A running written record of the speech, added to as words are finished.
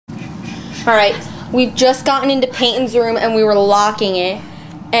Alright, we've just gotten into Peyton's room and we were locking it.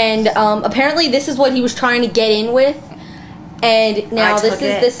 And apparently this is what he was trying to get in with. And now this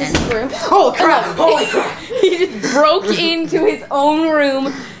is his room. Oh crap! Holy crap! He just broke into his own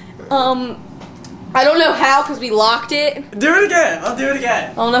room. I don't know how because we locked it. Do it again. I'll do it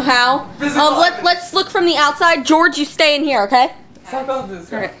again. I don't know how. Let's look from the outside. George, you stay in here, okay? Stop going through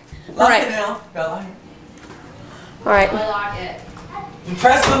this. Alright. Lock it now. Gotta lock it. Alright. Lock it. You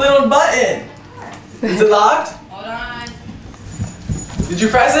press the little button. Is it locked? Hold on. Did you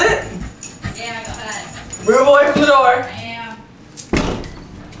press it? Yeah, go ahead. Move away from the door. I am.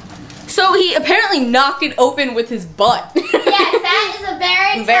 So he apparently knocked it open with his butt. Yes,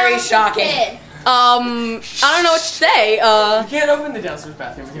 that is a very shocking. Kid. I don't know what to say. You can't open the downstairs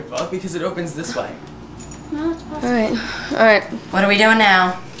bathroom with your butt because it opens this way. Alright. What are we doing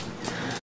now?